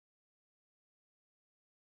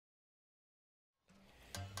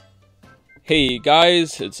Hey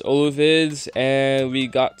guys, it's Oluvids, and we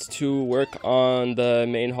got to work on the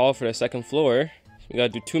main hall for the second floor. We gotta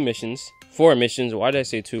do 4 missions. Why did I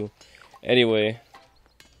say 2? Anyway,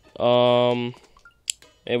 and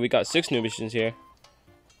we got 6 new missions here.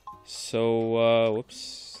 So,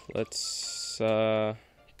 whoops, let's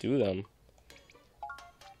do them.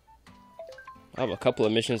 I have a couple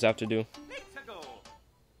of missions I have to do.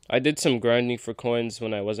 I did some grinding for coins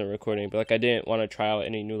when I wasn't recording, but like I didn't want to try out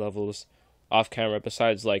any new levels off camera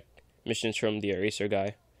besides like missions from the eraser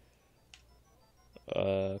guy.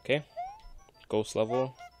 Okay. Ghost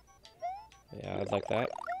level. Yeah, I'd like that.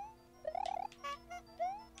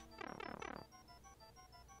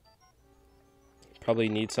 Probably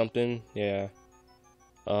need something. Yeah.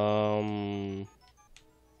 Oh,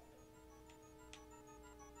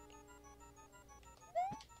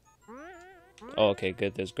 okay,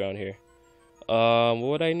 good. There's ground here. What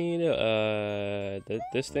would I need?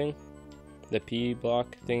 This thing? The P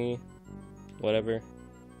block thingy? Whatever.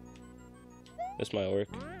 This might work.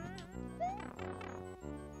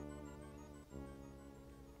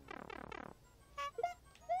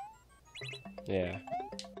 Yeah.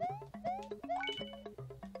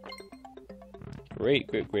 Great.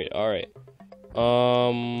 Alright.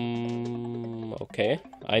 Okay.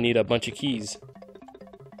 I need a bunch of keys.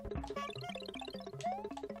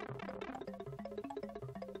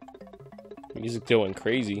 Music going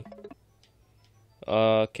crazy.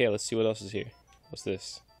 Okay, let's see what else is here. What's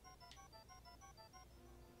this?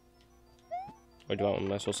 Or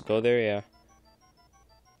am I supposed to go there? Yeah.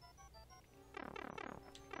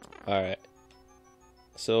 Alright.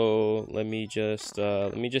 So let me just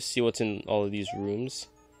see what's in all of these rooms,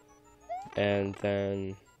 and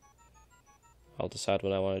then I'll decide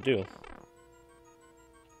what I want to do.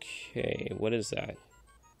 Okay, what is that?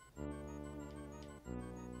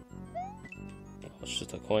 Oh, it's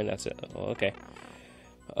just a coin, that's it. Oh, okay.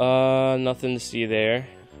 Nothing to see there,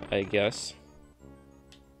 I guess.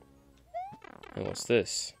 And what's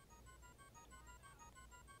this?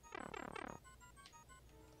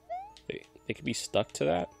 They could be stuck to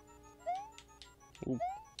that? Ooh.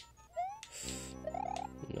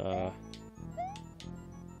 Nah.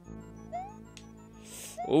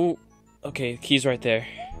 Ooh. Okay, key's right there.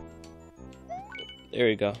 There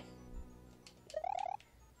we go.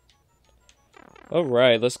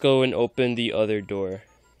 Alright, let's go and open the other door.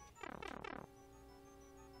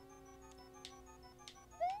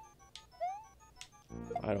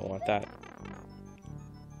 I don't want that.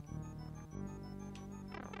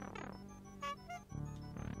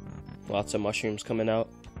 Lots of mushrooms coming out.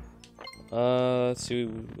 Let's see.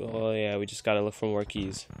 Oh yeah, we just gotta look for more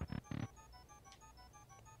keys.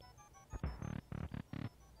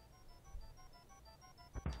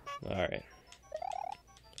 Alright.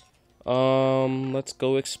 Let's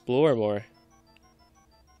go explore more.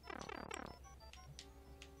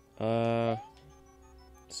 Let's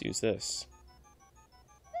use this.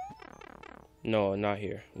 No, not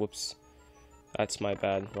here. Whoops. That's my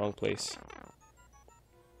bad. Wrong place.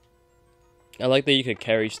 I like that you could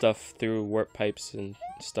carry stuff through warp pipes and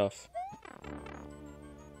stuff.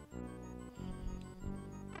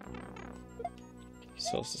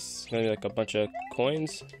 So it's gonna be like a bunch of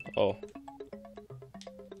coins. Oh.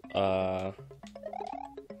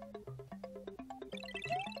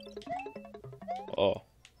 Oh.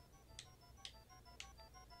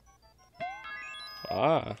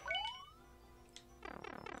 Ah.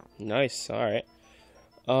 Nice. All right.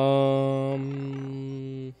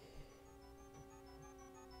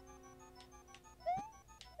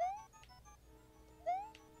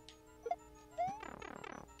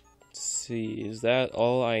 Let's see. Is that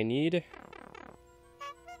all I need?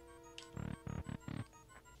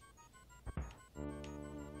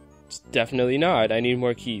 It's definitely not. I need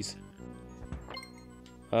more keys.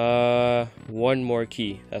 One more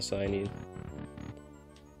key. That's what I need.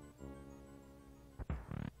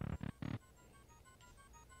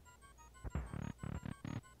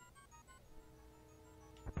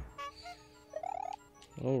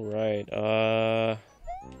 Alright,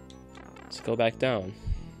 let's go back down.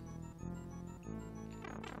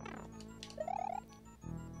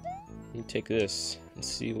 Let me take this and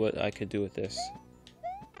see what I could do with this.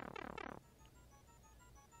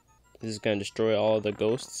 This is gonna destroy all of the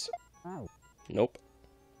ghosts. Nope.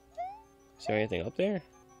 Is there anything up there?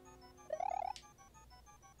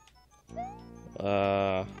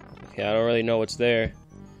 Okay, I don't really know what's there.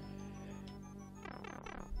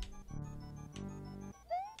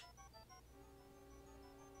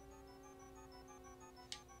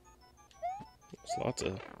 There's lots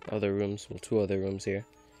of other rooms. Well, 2 other rooms here.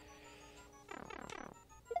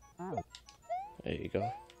 There you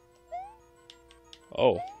go.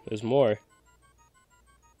 Oh, there's more.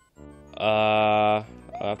 I'll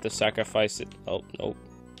have to sacrifice it. Oh, nope.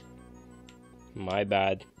 My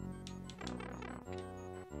bad.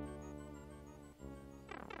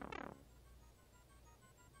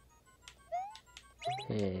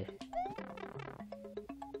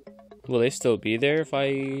 Will they still be there if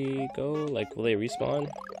I go? Like, will they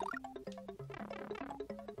respawn?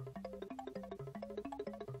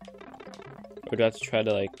 Or do I have to try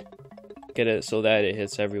to, like, get it so that it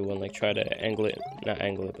hits everyone? Like, try to angle it, not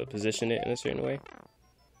angle it, but position it in a certain way?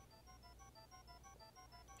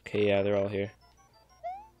 Okay, yeah, they're all here.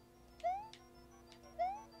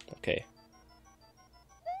 Okay.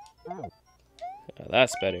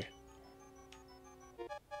 That's better.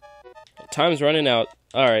 Time's running out.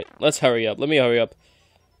 Alright, let's hurry up. Let me hurry up.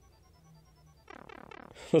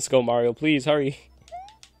 Let's go, Mario. Please, hurry.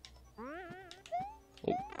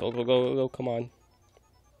 Oh, go, go, go, go. Come on.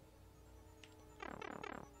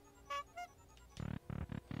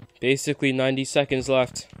 Basically 90 seconds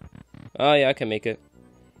left. Oh, yeah, I can make it.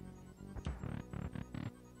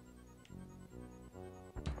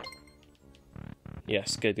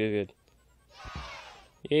 Yes, good, good, good.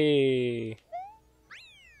 Yay.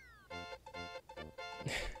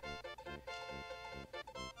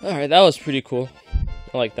 Alright, that was pretty cool.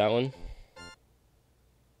 I like that one.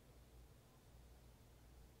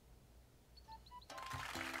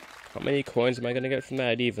 How many coins am I gonna get from that?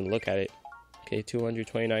 I didn't even look at it. Okay,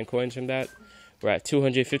 229 coins from that. We're at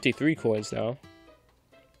 253 coins now.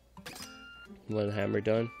 One hammer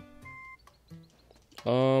done.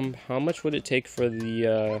 How much would it take for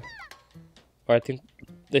the, or I think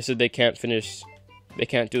they said they can't finish, they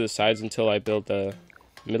can't do the sides until I build the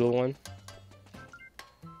middle one.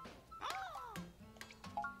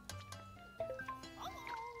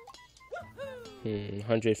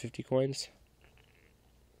 150 coins.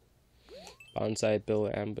 Bonsai bill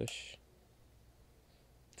ambush.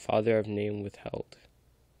 Father of name withheld.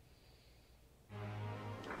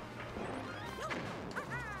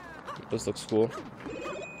 This looks cool.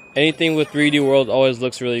 Anything with 3D world always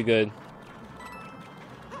looks really good.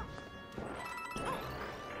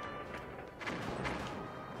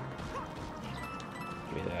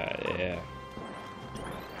 Give me that, yeah.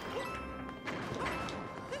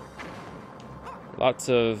 Lots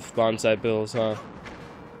of bonsai bills, huh?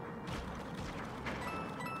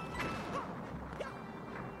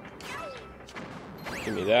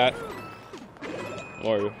 Give me that.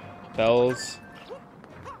 More bells.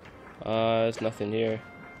 There's nothing here.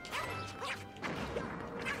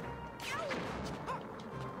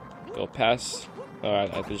 Go past.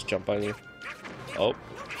 Alright, I can just jump on you. Oh.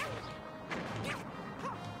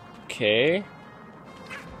 Okay.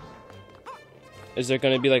 Is there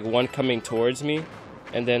gonna be like one coming towards me?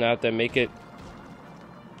 And then I have to make it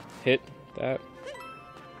hit that?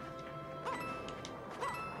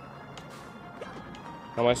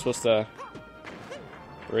 How am I supposed to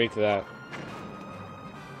break that?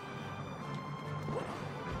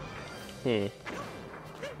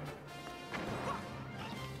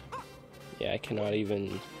 Yeah, I cannot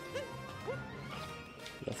even...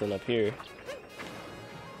 Nothing up here.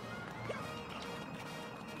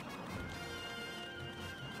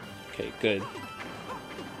 Okay, good.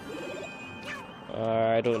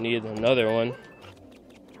 I don't need another one.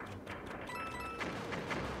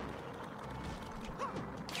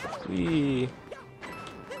 Whee.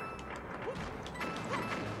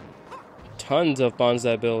 Tons of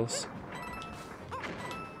bonsai bills.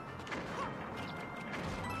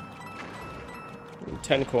 Ooh,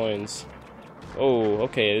 10 coins. Oh,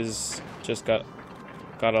 okay, this just got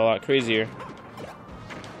a lot crazier.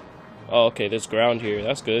 Oh, okay, there's ground here.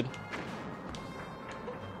 That's good.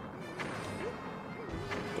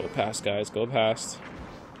 Go past, guys. Go past.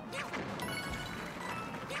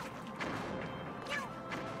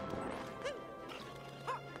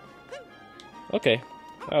 Okay,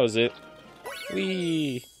 that was it.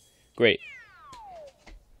 Whee! Great.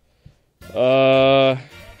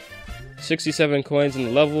 67 coins in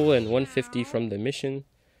the level and 150 from the mission.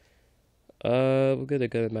 We'll get a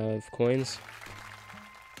good amount of coins.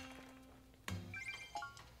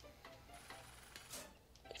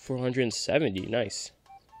 $470, nice.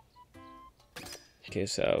 Okay,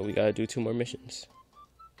 so we gotta do 2 more missions.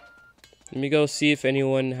 Let me go see if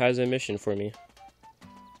anyone has a mission for me.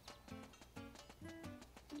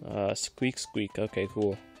 Squeak squeak, okay,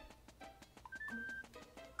 cool.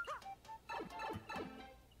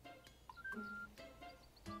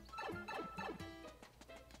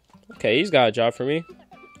 Okay, he's got a job for me.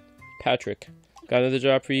 Patrick, got another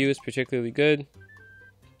job for you, is particularly good.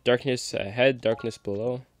 Darkness ahead, darkness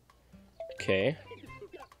below. Okay.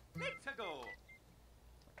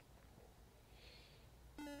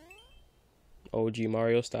 OG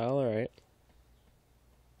Mario style, alright.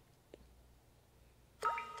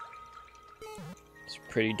 It's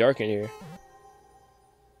pretty dark in here.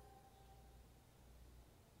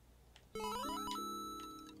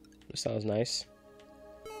 This sounds nice.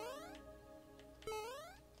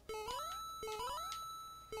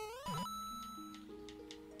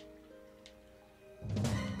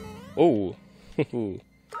 Oh.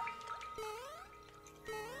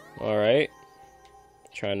 Alright.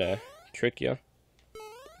 Trying to trick you.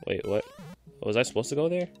 Wait, what? Was I supposed to go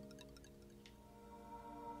there?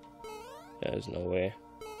 There's no way.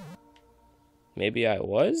 Maybe I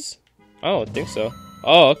was? I don't think so.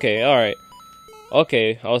 Oh, okay, alright.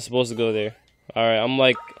 Okay, I was supposed to go there. Alright, I'm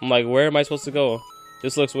like, where am I supposed to go?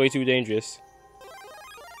 This looks way too dangerous.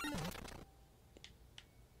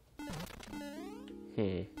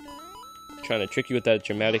 Trying to trick you with that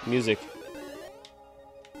dramatic music.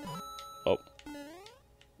 Oh.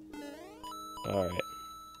 Alright.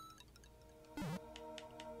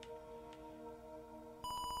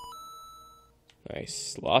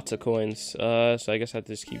 Nice. Lots of coins. So I guess I have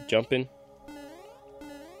to just keep jumping.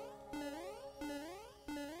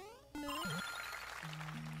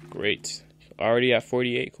 Great. Already at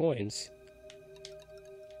 48 coins.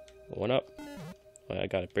 One up. Oh, I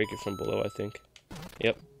gotta break it from below, I think.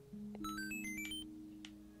 Yep.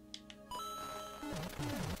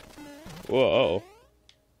 Whoa.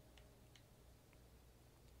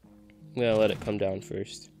 I'm gonna let it come down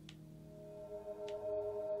first.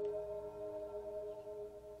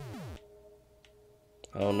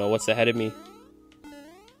 I don't know what's ahead of me.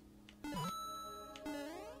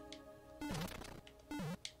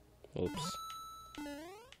 Oops.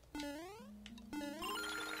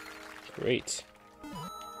 Great.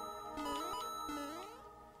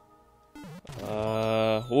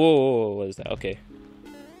 Whoa, what is that? Okay.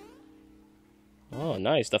 Oh,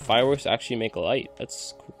 nice. The fireworks actually make light.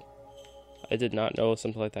 That's cool. I did not know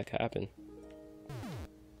something like that could happen.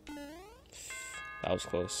 That was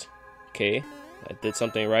close. Okay. I did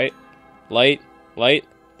something right. Light.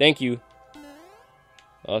 Thank you.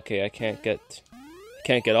 Okay, I can't get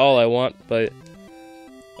all I want, but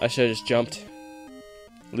I should have just jumped.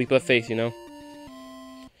 Leap of faith, you know.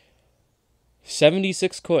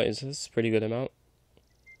 76 coins. That's a pretty good amount.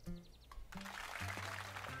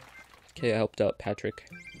 Okay, I helped out Patrick.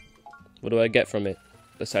 What do I get from it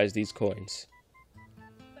besides these coins?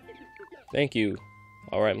 Thank you.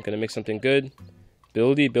 Alright, I'm gonna make something good.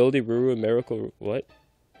 Buildy, Ruru, Miracle. What?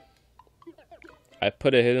 I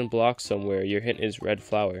put a hidden block somewhere. Your hint is red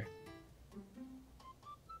flower.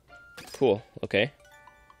 Cool. Okay.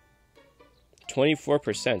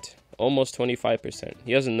 24%. Almost 25%.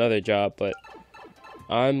 He has another job, but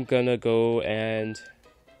I'm gonna go and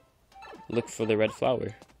look for the red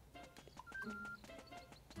flower.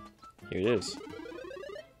 Here it is.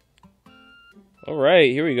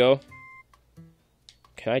 Alright, here we go.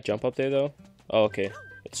 Can I jump up there, though? Oh, okay.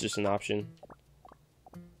 It's just an option.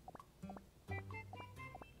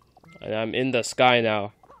 And I'm in the sky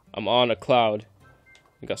now. I'm on a cloud.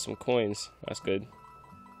 We got some coins. That's good.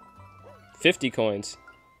 50 coins.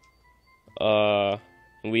 And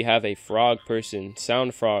we have a frog person.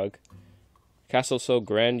 Sound frog. Castle so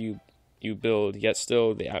grand you build, yet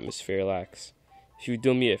still the atmosphere lacks. If you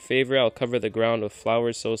do me a favor, I'll cover the ground with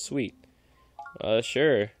flowers so sweet.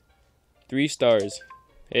 Sure. 3 stars.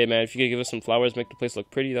 Hey man, if you could give us some flowers, make the place look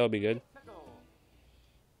pretty, that would be good.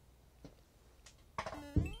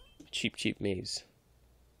 Cheap maze.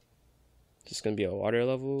 Is this gonna be a water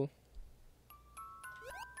level?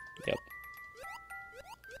 Yep.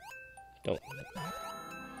 Don't.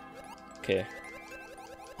 Okay.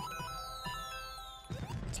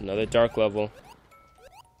 It's another dark level.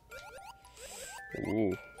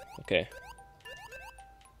 Ooh. Okay.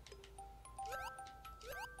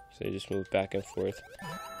 So you just move back and forth.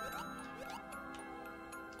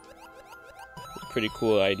 Pretty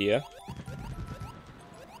cool idea.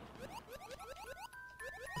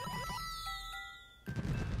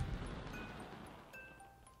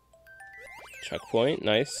 Checkpoint,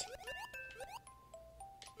 nice.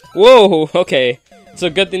 Whoa, okay. It's a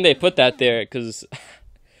good thing they put that there, because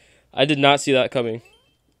I did not see that coming.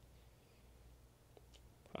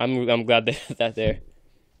 I'm glad they put that there.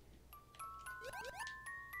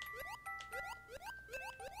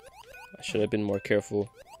 I should have been more careful.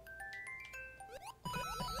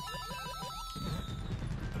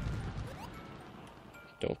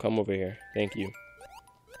 Don't come over here. Thank you.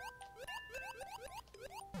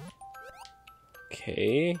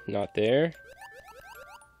 Okay, not there.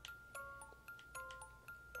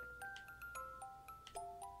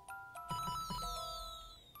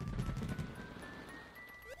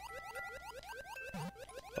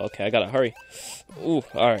 Okay, I gotta hurry. Ooh,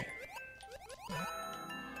 alright.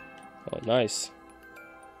 Oh, nice.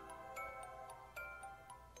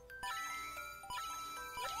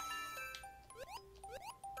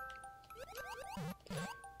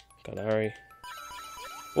 Gotta hurry.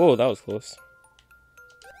 Whoa, that was close.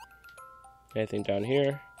 Anything down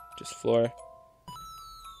here? Just floor.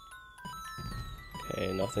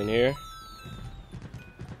 Okay, nothing here.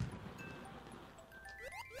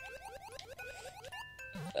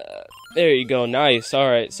 There you go, nice.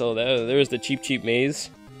 Alright, so there's the cheap maze.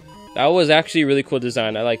 That was actually a really cool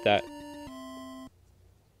design. I like that.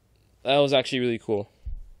 That was actually really cool.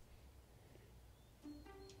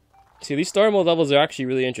 See, these story mode levels are actually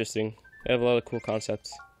really interesting. They have a lot of cool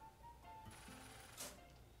concepts.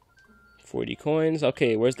 40 coins.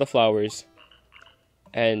 Okay, where's the flowers?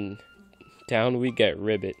 And down we get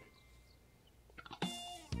ribbit.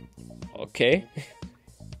 Okay.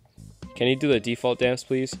 Can you do the default dance,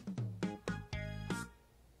 please?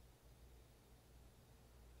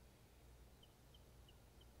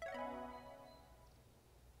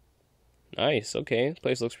 Nice. Okay, this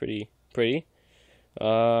place looks pretty.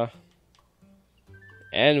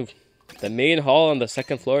 And the main hall on the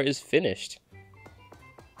second floor is finished.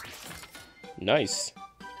 Nice.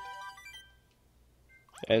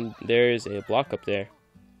 And there's a block up there.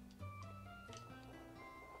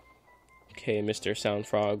 Okay, Mr. Sound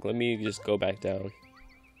Frog, let me just go back down.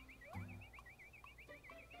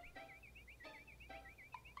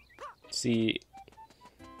 See.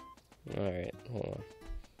 Alright, hold on.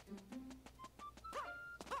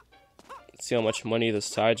 Let's see how much money the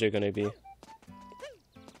sides are gonna be.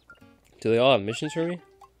 Do they all have missions for me?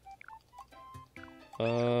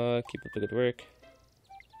 Keep up the good work.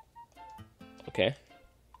 Okay.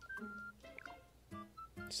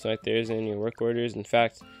 It's right there's in your work orders. In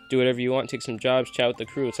fact, do whatever you want. Take some jobs. Chat with the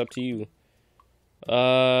crew. It's up to you.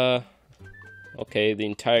 Okay, the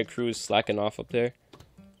entire crew is slacking off up there.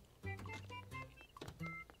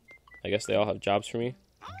 I guess they all have jobs for me.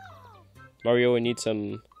 Mario would need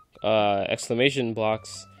some exclamation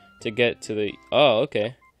blocks to get to the... Oh,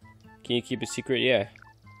 okay. Can you keep a secret? Yeah.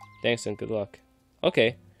 Thanks and good luck.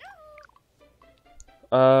 Okay.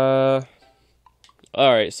 Alright,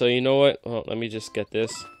 so you know what? Well, let me just get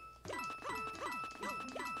this.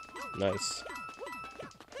 Nice.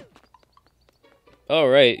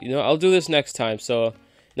 Alright, you know, I'll do this next time. So,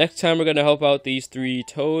 next time we're gonna help out these 3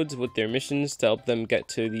 toads with their missions to help them get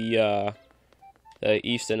to the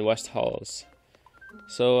east and west halls.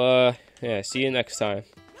 So, yeah, see you next time.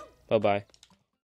 Bye-bye.